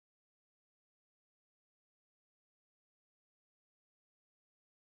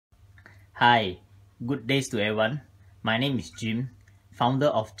Hi, good days to everyone. My name is Jim, founder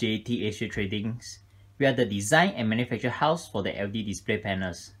of JT Asia Tradings. We are the design and manufacture house for the LED display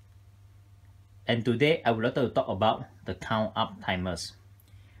panels. And today I would like to talk about the count up timers.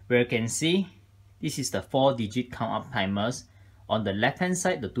 Where you can see, this is the 4-digit count up timers. On the left hand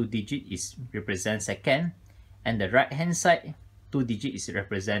side, the 2-digit is represent second, and the right hand side, 2-digit is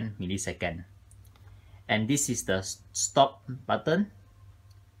represent millisecond. And this is the stop button,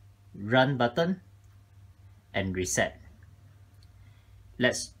 run button, and reset.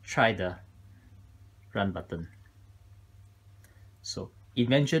 Let's try the run button. So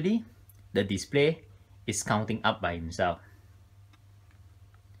eventually the display is counting up by himself.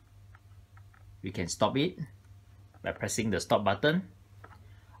 We can stop it by pressing the stop button,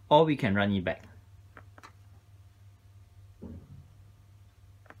 or we can run it back.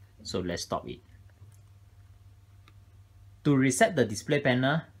 So let's stop it. To reset the display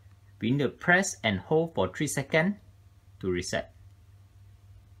panel, we need to press and hold for 3 seconds to reset.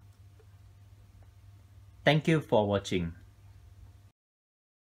 Thank you for watching.